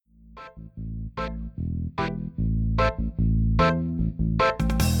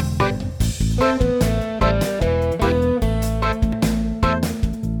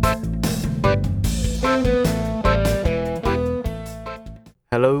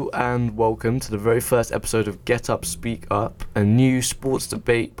Hello and welcome to the very first episode of Get Up, Speak Up, a new sports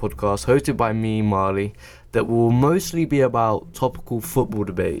debate podcast hosted by me, Marley, that will mostly be about topical football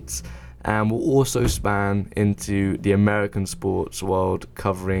debates and will also span into the American sports world,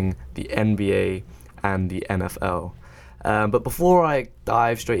 covering the NBA and the NFL. But before I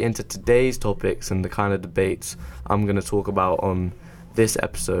dive straight into today's topics and the kind of debates I'm going to talk about on this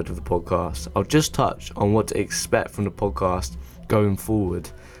episode of the podcast, I'll just touch on what to expect from the podcast going forward,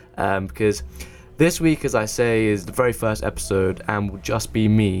 because this week, as I say, is the very first episode and will just be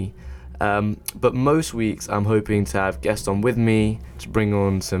me, but most weeks I'm hoping to have guests on with me to bring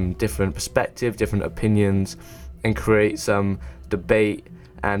on some different perspectives, different opinions, and create some debate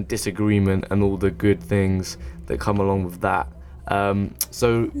and disagreement and all the good things that come along with that.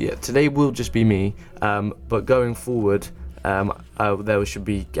 So today will just be me, but going forward there should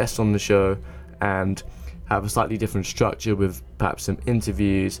be guests on the show and have a slightly different structure with perhaps some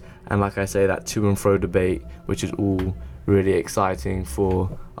interviews and, like I say, that to and fro debate, which is all really exciting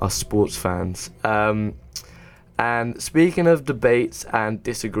for us sports fans. And speaking of debates and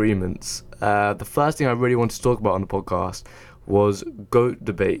disagreements, the first thing I really wanted to talk about on the podcast was GOAT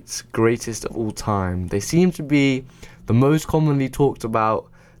debates, greatest of all time. They seem to be the most commonly talked about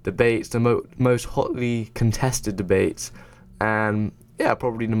debates, the most hotly contested debates, and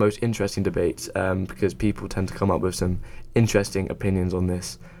probably the most interesting debates, because people tend to come up with some interesting opinions on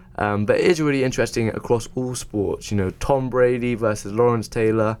this. But it is really interesting across all sports. You know, Tom Brady versus Lawrence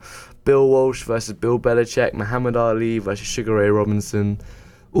Taylor, Bill Walsh versus Bill Belichick, Muhammad Ali versus Sugar Ray Robinson.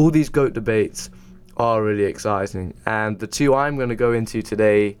 All these GOAT debates are really exciting. And the two I'm going to go into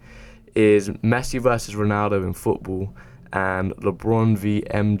today is Messi versus Ronaldo in football and LeBron v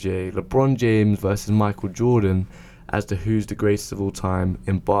MJ, LeBron James versus Michael Jordan, as to who's the greatest of all time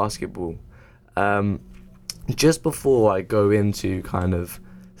in basketball. Just before I go into kind of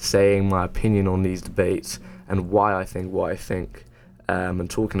saying my opinion on these debates and why I think what I think, and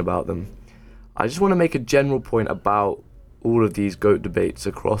talking about them, I just want to make a general point about all of these GOAT debates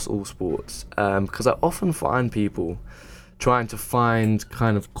across all sports, because I often find people trying to find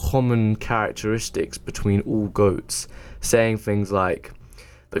kind of common characteristics between all GOATs, saying things like,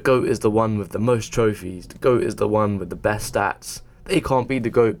 the GOAT is the one with the most trophies, the GOAT is the one with the best stats, they can't be the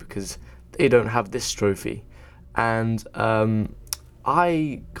GOAT because they don't have this trophy. And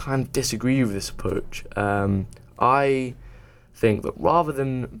I kind of disagree with this approach. I think that rather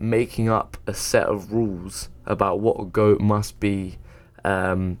than making up a set of rules about what a GOAT must be,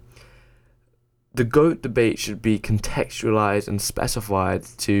 the GOAT debate should be contextualized and specified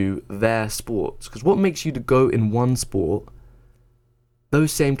to their sports. Because what makes you the GOAT in one sport,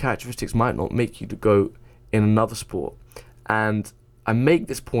 those same characteristics might not make you the GOAT in another sport. And I make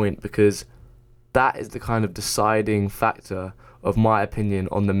this point because that is the kind of deciding factor of my opinion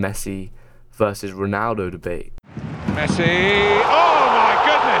on the Messi versus Ronaldo debate. Messi, oh my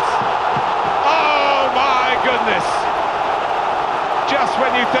goodness! Oh my goodness! Just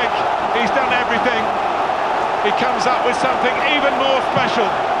when you think he's done everything, he comes up with something even more special.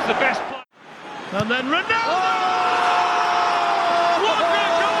 It's the best play. And then Ronaldo! What a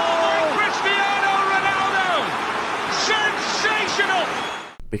goal by Cristiano Ronaldo! Sensational!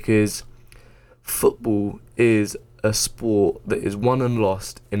 Because football is a sport that is won and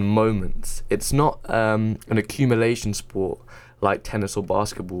lost in moments. It's not an accumulation sport like tennis or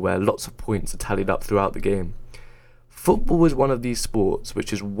basketball where lots of points are tallied up throughout the game. Football is one of these sports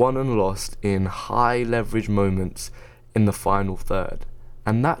which is won and lost in high leverage moments in the final third.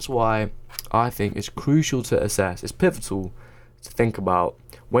 And that's why I think it's crucial to assess, it's pivotal to think about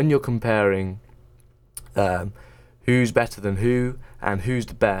when you're comparing who's better than who and who's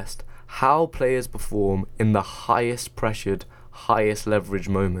the best, how players perform in the highest pressured, highest leverage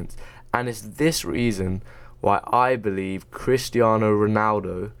moments. And it's this reason why I believe Cristiano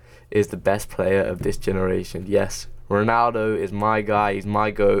Ronaldo is the best player of this generation. Yes, Ronaldo is my guy, he's my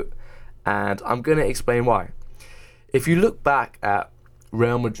GOAT, and I'm going to explain why. If you look back at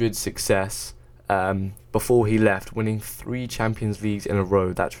Real Madrid's success before he left, winning 3 Champions Leagues in a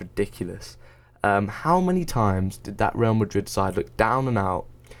row, that's ridiculous. How many times did that Real Madrid side look down and out,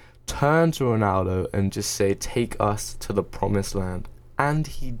 turn to Ronaldo and just say, take us to the promised land? And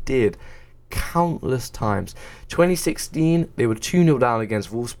he did, countless times. 2016, they were 2-0 down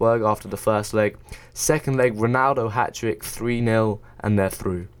against Wolfsburg after the first leg. Second leg, Ronaldo hat-trick, 3-0, and they're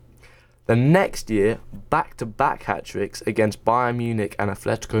through. The next year, back-to-back hat-tricks against Bayern Munich and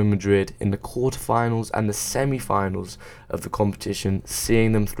Atletico Madrid in the quarterfinals and the semi-finals of the competition,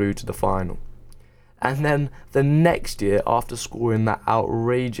 seeing them through to the final. And then the next year, after scoring that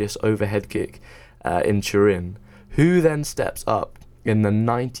outrageous overhead kick in Turin, who then steps up in the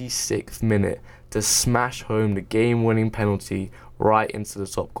 96th minute to smash home the game-winning penalty right into the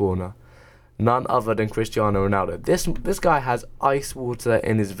top corner. None other than Cristiano Ronaldo. This guy has ice water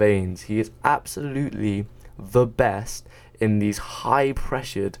in his veins. He is absolutely the best in these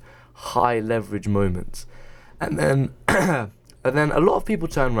high-pressured, high-leverage moments. And then, and then a lot of people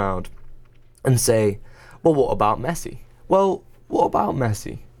turn around and say, well, what about Messi? Well, what about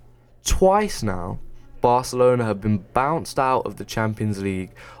Messi? Twice now, Barcelona have been bounced out of the Champions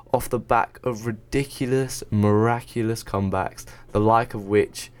League off the back of ridiculous, miraculous comebacks, the like of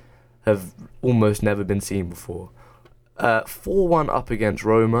which have almost never been seen before. 4-1 up against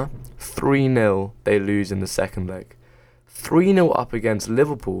Roma, 3-0 they lose in the second leg. 3-0 up against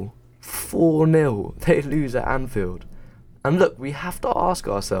Liverpool, 4-0 they lose at Anfield. And look, we have to ask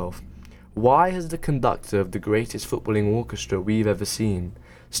ourselves, why has the conductor of the greatest footballing orchestra we've ever seen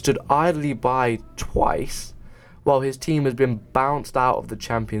stood idly by twice while his team has been bounced out of the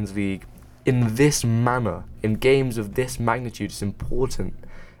Champions League in this manner, in games of this magnitude? It's important.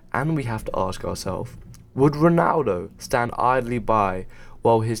 And we have to ask ourselves, would Ronaldo stand idly by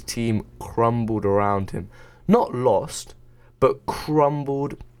while his team crumbled around him? Not lost, but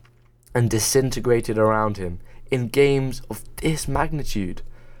crumbled and disintegrated around him in games of this magnitude.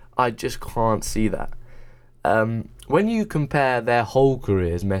 I just can't see that. When you compare their whole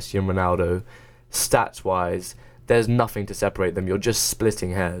careers, Messi and Ronaldo, stats-wise, there's nothing to separate them. You're just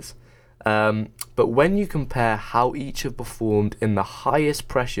splitting hairs. But when you compare how each have performed in the highest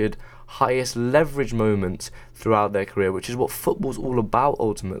pressured, highest leverage moments throughout their career, which is what football's all about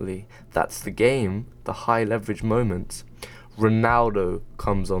ultimately, that's the game, the high leverage moments, Ronaldo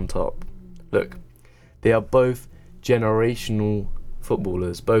comes on top. Look, they are both generational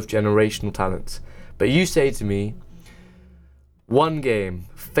footballers, both generational talents. But you say to me, one game,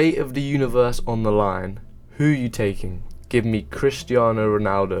 fate of the universe on the line, who are you taking? Give me Cristiano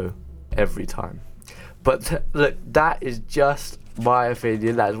Ronaldo every time. But look, that is just my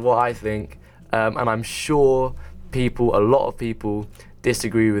opinion. That's what I think, and I'm sure a lot of people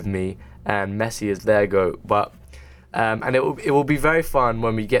disagree with me, and Messi is their GOAT. But and it will be very fun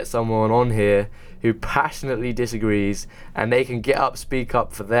when we get someone on here who passionately disagrees, and they can get up, speak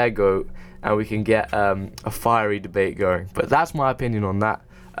up for their GOAT, and we can get a fiery debate going. But that's my opinion on that.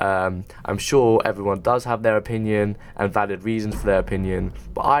 I'm sure everyone does have their opinion and valid reasons for their opinion,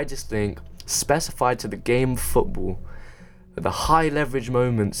 but I just think, specified to the game of football, the high leverage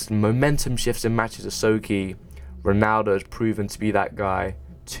moments, momentum shifts in matches are so key. Ronaldo has proven to be that guy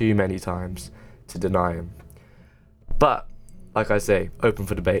too many times to deny him. But, like I say, open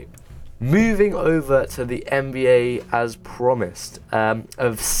for debate. Moving over to the NBA as promised,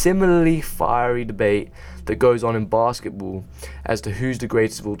 a similarly fiery debate that goes on in basketball as to who's the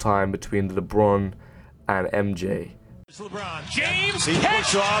greatest of all time between LeBron and MJ. LeBron James,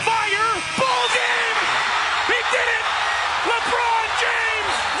 catch, fire, ball game! He did it! LeBron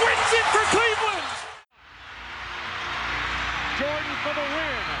James wins it for Cleveland! Jordan for the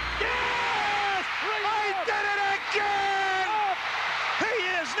win. Yes! He did it again! He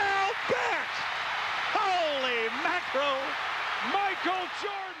is now back! Holy mackerel! Michael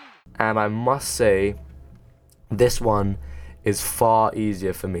Jordan! And I must say, this one is far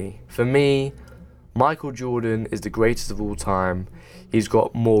easier for me. For me, Michael Jordan is the greatest of all time. He's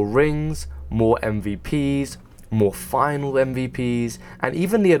got more rings, more MVPs, more final MVPs, and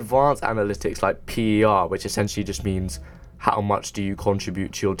even the advanced analytics like PER, which essentially just means how much do you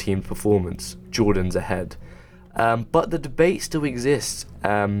contribute to your team's performance. Jordan's ahead. But the debate still exists.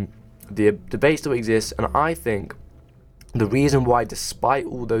 And I think the reason why, despite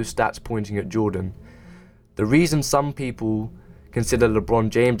all those stats pointing at Jordan, the reason some people consider LeBron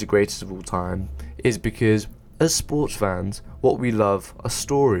James the greatest of all time is because, as sports fans, what we love are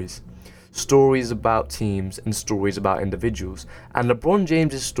stories. Stories about teams and stories about individuals. And LeBron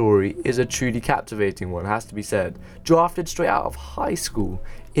James' story is a truly captivating one, has to be said. Drafted straight out of high school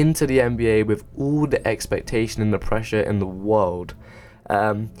into the NBA with all the expectation and the pressure in the world.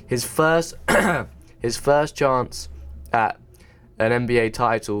 His first chance at an NBA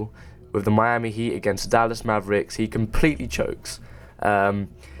title with the Miami Heat against Dallas Mavericks, he completely chokes.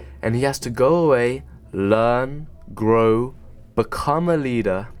 And he has to go away, learn, grow, become a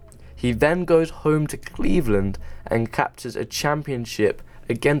leader. He then goes home to Cleveland and captures a championship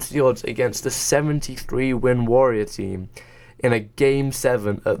against the odds against the 73-win Warrior team in a Game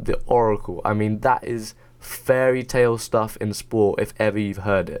 7 at the Oracle. I mean, that is fairy tale stuff in sport if ever you've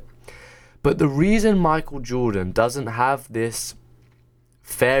heard it. But the reason Michael Jordan doesn't have this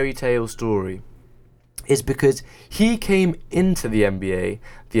fairy tale story is because he came into the NBA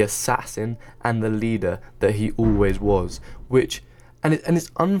the assassin and the leader that he always was, which And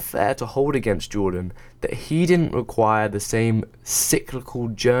it's unfair to hold against Jordan that he didn't require the same cyclical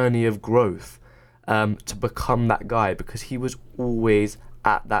journey of growth to become that guy, because he was always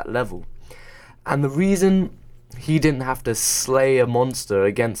at that level. And the reason he didn't have to slay a monster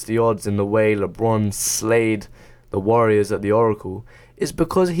against the odds in the way LeBron slayed the Warriors at the Oracle is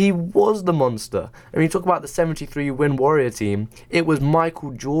because he was the monster. And when you talk about the 73-win Warrior team, it was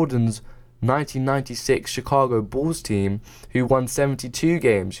Michael Jordan's 1996 Chicago Bulls team who won 72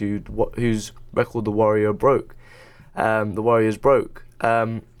 games, whose record the Warriors broke.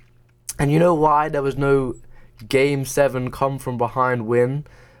 And you know why there was no Game 7 come from behind win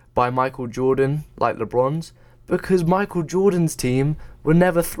by Michael Jordan like LeBron's? Because Michael Jordan's team were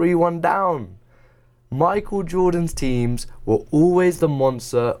never 3-1 down. Michael Jordan's teams were always the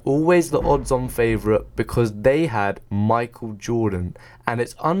monster, always the odds-on favourite, because they had Michael Jordan. And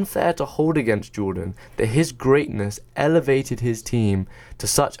it's unfair to hold against Jordan that his greatness elevated his team to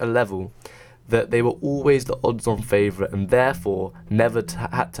such a level that they were always the odds-on favourite and therefore never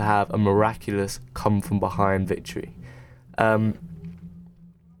had to have a miraculous come-from-behind victory. And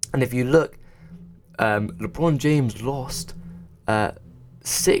if you look, LeBron James lost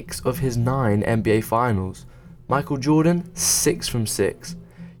 6 of his 9 NBA finals. Michael Jordan, 6 from 6.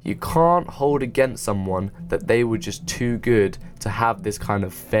 You can't hold against someone that they were just too good to have this kind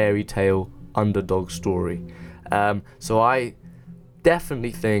of fairy tale underdog story. So I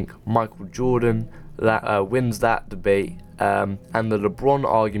definitely think Michael Jordan wins that debate. And the LeBron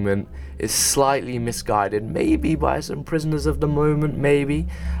argument is slightly misguided, maybe by some prisoners of the moment, maybe.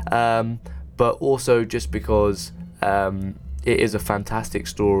 But also just because it is a fantastic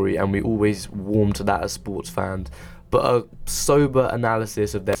story and we always warm to that as sports fans. But a sober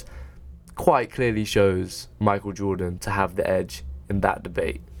analysis of this quite clearly shows Michael Jordan to have the edge in that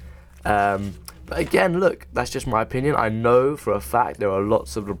debate. But again, look, that's just my opinion. I know for a fact there are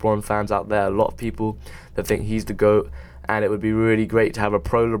lots of LeBron fans out there, a lot of people that think he's the GOAT, and it would be really great to have a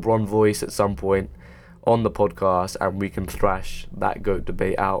pro-LeBron voice at some point on the podcast and we can thrash that GOAT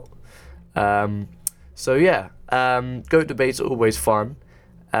debate out. So yeah, GOAT debates are always fun.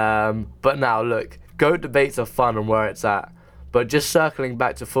 But now look, GOAT debates are fun and where it's at. But just circling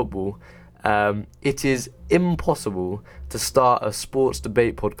back to football, it is impossible to start a sports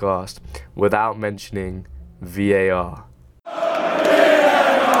debate podcast without mentioning VAR.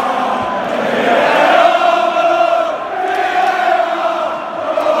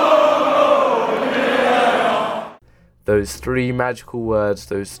 Those 3 magical words,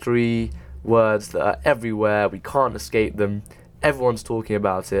 those 3 words that are everywhere, we can't escape them, everyone's talking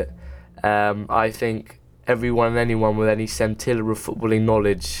about it. I think everyone and anyone with any scintilla of footballing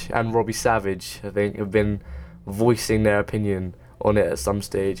knowledge, and Robbie Savage, I think, have been voicing their opinion on it at some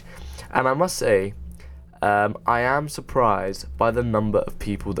stage. And I must say, I am surprised by the number of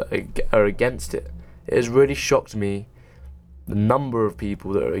people that are against it. It has really shocked me, the number of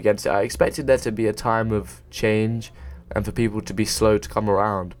people that are against it. I expected there to be a time of change and for people to be slow to come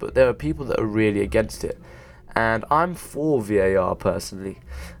around, but there are people that are really against it. And I'm for VAR personally,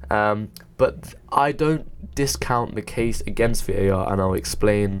 but I don't discount the case against VAR, and I'll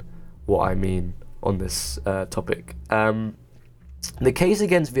explain what I mean on this topic. The case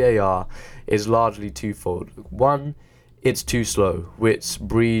against VAR is largely twofold. One, it's too slow, which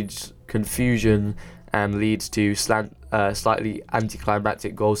breeds confusion and leads to slightly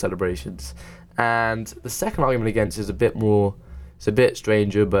anticlimactic goal celebrations. And the second argument against is it's a bit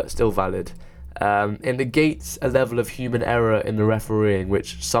stranger, but still valid. It negates a level of human error in the refereeing,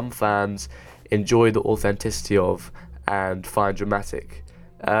 which some fans enjoy the authenticity of and find dramatic.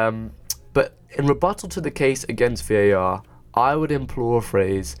 But in rebuttal to the case against VAR, I would implore a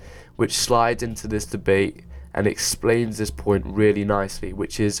phrase which slides into this debate and explains this point really nicely,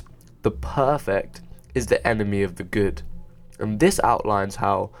 which is, the perfect is the enemy of the good. And this outlines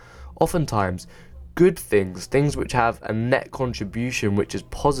how oftentimes good things which have a net contribution which is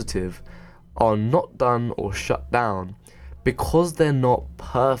positive, are not done or shut down because they're not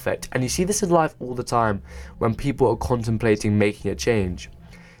perfect. And you see this in life all the time when people are contemplating making a change.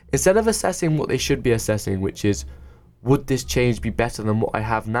 Instead of assessing what they should be assessing, which is, would this change be better than what I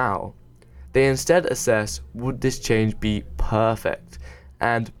have now? They instead assess, would this change be perfect?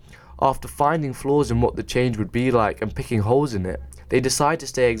 And after finding flaws in what the change would be like and picking holes in it, they decide to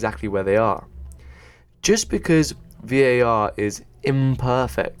stay exactly where they are. Just because VAR is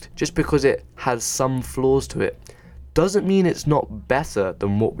imperfect, just because it has some flaws to it, doesn't mean it's not better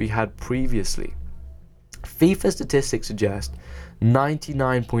than what we had previously. FIFA statistics suggest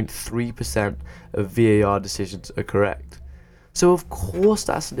 99.3% of VAR decisions are correct. So of course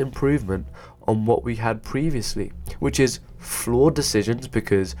that's an improvement on what we had previously, which is flawed decisions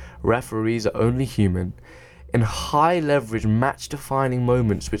because referees are only human, in high leverage match defining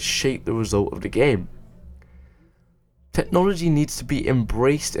moments which shape the result of the game. Technology needs to be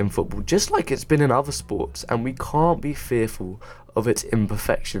embraced in football just like it's been in other sports, and we can't be fearful of its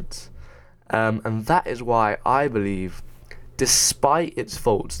imperfections. And that is why I believe, despite its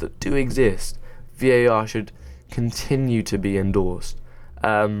faults that do exist, VAR should continue to be endorsed.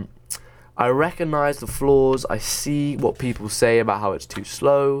 I recognise the flaws. I see what people say about how it's too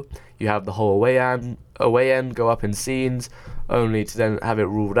slow. You have the whole away end go up in scenes, only to then have it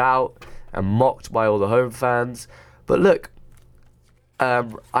ruled out and mocked by all the home fans. But look,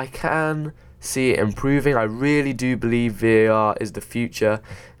 I can see it improving. I really do believe VAR is the future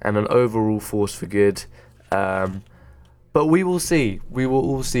and an overall force for good. But we will see. We will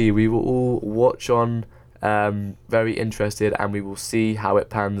all see. We will all watch on, very interested, and we will see how it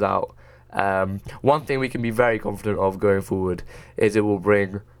pans out. One thing we can be very confident of going forward is it will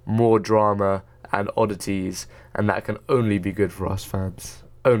bring more drama and oddities, and that can only be good for us fans.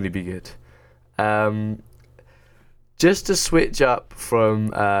 Only be good. Just to switch up from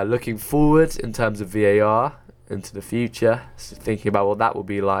looking forward in terms of VAR into the future, so thinking about what that will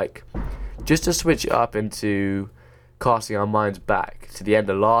be like, just to switch it up into casting our minds back to the end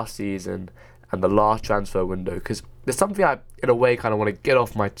of last season and the last transfer window, because there's something I, in a way, kind of want to get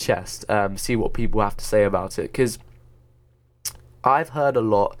off my chest, see what people have to say about it, because I've heard a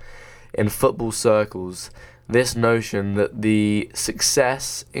lot in football circles this notion that the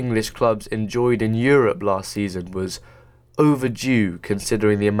success English clubs enjoyed in Europe last season was overdue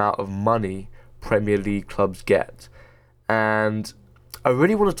considering the amount of money Premier League clubs get. And I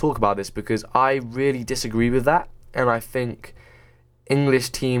really want to talk about this because I really disagree with that, and I think English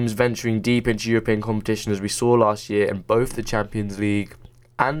teams venturing deep into European competition, as we saw last year in both the Champions League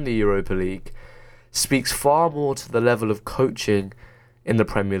and the Europa League, speaks far more to the level of coaching in the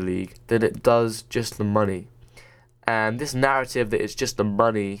Premier League than it does just the money. And this narrative that it's just the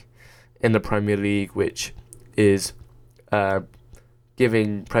money in the Premier League which is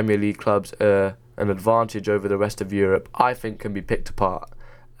giving Premier League clubs an advantage over the rest of Europe, I think can be picked apart.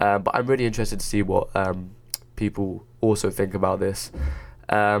 But I'm really interested to see what people also think about this.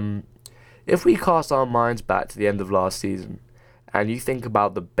 If we cast our minds back to the end of last season, and you think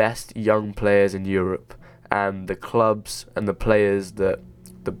about the best young players in Europe and the clubs and the players that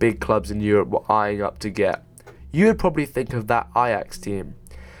the big clubs in Europe were eyeing up to get, you would probably think of that Ajax team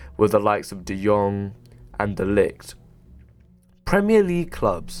with the likes of De Jong and De Ligt. Premier League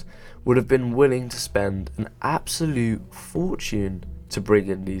clubs would have been willing to spend an absolute fortune to bring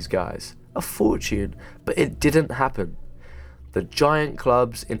in these guys. A fortune, but it didn't happen. The giant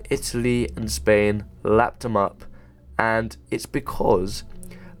clubs in Italy and Spain lapped them up, and it's because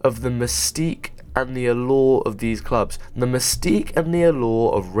of the mystique and the allure of these clubs. The mystique and the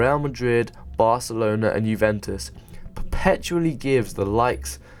allure of Real Madrid, Barcelona and Juventus perpetually gives the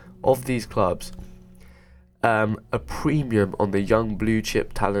likes of these clubs a premium on the young blue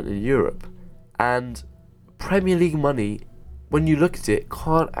chip talent in Europe. And Premier League money, when you look at it,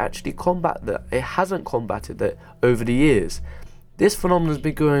 can't actually combat that. It hasn't combated that over the years. This phenomenon has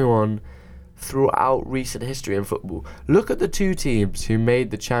been going on throughout recent history in football. Look at the two teams who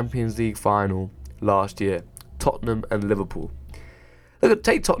made the Champions League final last year, Tottenham and Liverpool.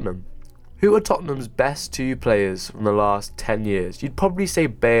 Take Tottenham. Who are Tottenham's best two players from the last 10 years? You'd probably say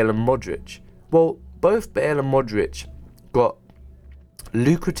Bale and Modric. Well, both Bale and Modric got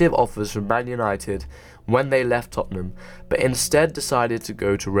lucrative offers from Man United when they left Tottenham, but instead decided to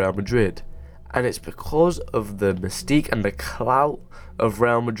go to Real Madrid. And it's because of the mystique and the clout of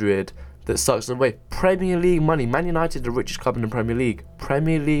Real Madrid that sucks them away. Premier League money, Man United, the richest club in the Premier League.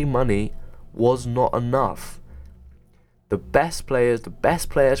 Premier League money was not enough. The best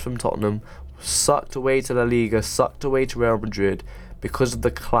players from Tottenham sucked away to La Liga, sucked away to Real Madrid because of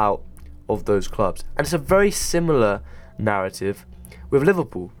the clout of those clubs. And it's a very similar narrative with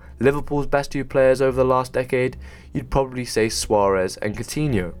Liverpool. Liverpool's best two players over the last decade, you'd probably say Suarez and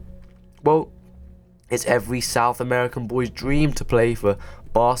Coutinho. Well, it's every South American boy's dream to play for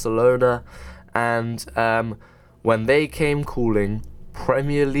Barcelona, and when they came calling,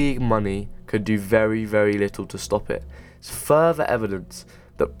 Premier League money could do very, very little to stop it. It's further evidence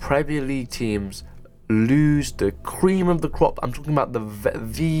that Premier League teams lose the cream of the crop. I'm talking about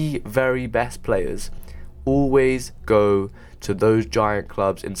the very best players always go to those giant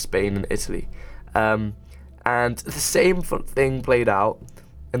clubs in Spain and Italy. And the same thing played out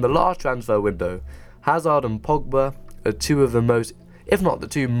in the last transfer window. Hazard and Pogba are two of the most, if not the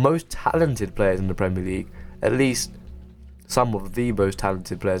two most talented players in the Premier League, at least some of the most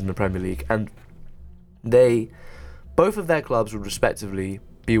talented players in the Premier League, and both of their clubs would respectively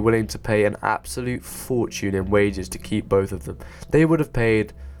be willing to pay an absolute fortune in wages to keep both of them. They would have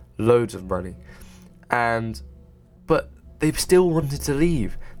paid loads of money, but they still wanted to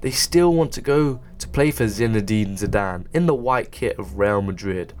leave. They still want to go to play for Zinedine Zidane in the white kit of Real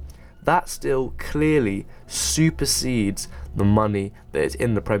Madrid. That still clearly supersedes the money that is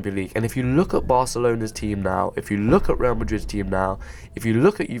in the Premier League. And if you look at Barcelona's team now, if you look at Real Madrid's team now, if you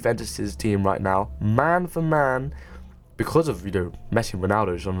look at Juventus's team right now, man for man, because of, Messi and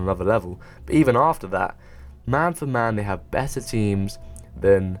Ronaldo is on another level, but even after that, man for man, they have better teams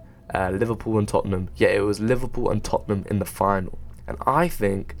than Liverpool and Tottenham, yet it was Liverpool and Tottenham in the final. And I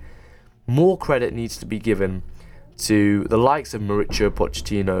think more credit needs to be given to the likes of Mauricio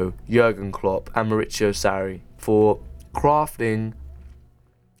Pochettino, Jurgen Klopp and Maurizio Sarri for crafting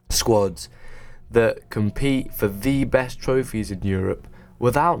squads that compete for the best trophies in Europe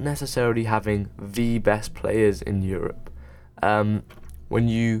without necessarily having the best players in Europe. When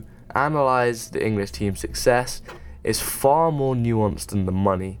you analyse the English team's success, it's far more nuanced than the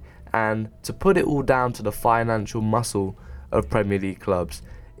money, and to put it all down to the financial muscle of Premier League clubs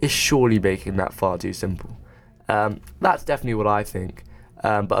is surely making that far too simple. That's definitely what I think.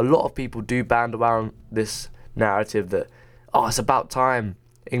 But a lot of people do band around this narrative that, it's about time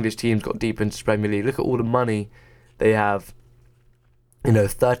English teams got deep into the Premier League. Look at all the money they have.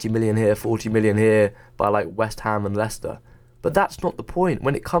 30 million here, 40 million here by like West Ham and Leicester. But that's not the point.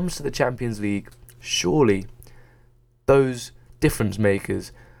 When it comes to the Champions League, surely those difference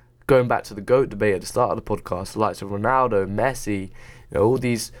makers, going back to the GOAT debate at the start of the podcast, the likes of Ronaldo, Messi, all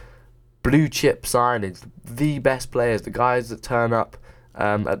these blue chip signings, the best players, the guys that turn up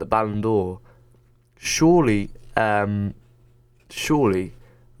at the Ballon d'Or, surely that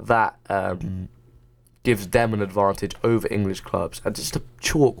gives them an advantage over English clubs. And just to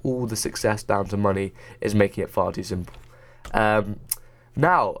chalk all the success down to money is making it far too simple.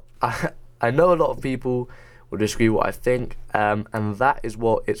 Now, I know a lot of people will disagree with what I think, and that is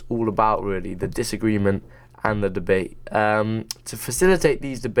what it's all about really, the disagreement and the debate. To facilitate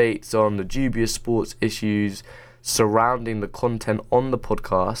these debates on the dubious sports issues surrounding the content on the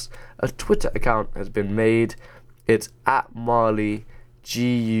podcast, a Twitter account has been made. It's @MarleyGUSU,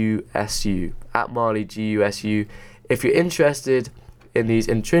 @MarleyGUSU. If you're interested in these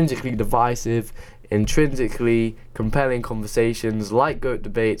intrinsically divisive, intrinsically compelling conversations like GOAT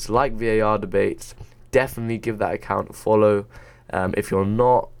debates, like VAR debates, definitely give that account a follow. If you're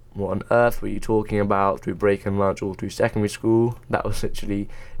not, what on earth were you talking about through break and lunch or through secondary school? That was literally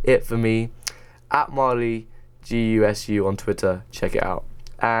it for me. @MarleyGUSU on Twitter, check it out.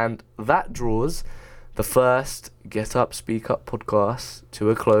 And that draws the first Get Up, Speak Up podcast to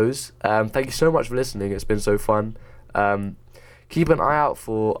a close. Thank you so much for listening. It's been so fun. Keep an eye out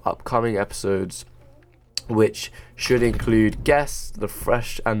for upcoming episodes, which should include guests,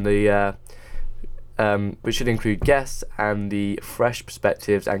 which should include guests and the fresh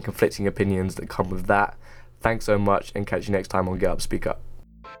perspectives and conflicting opinions that come with that. Thanks so much, and catch you next time on Get Up, Speak Up.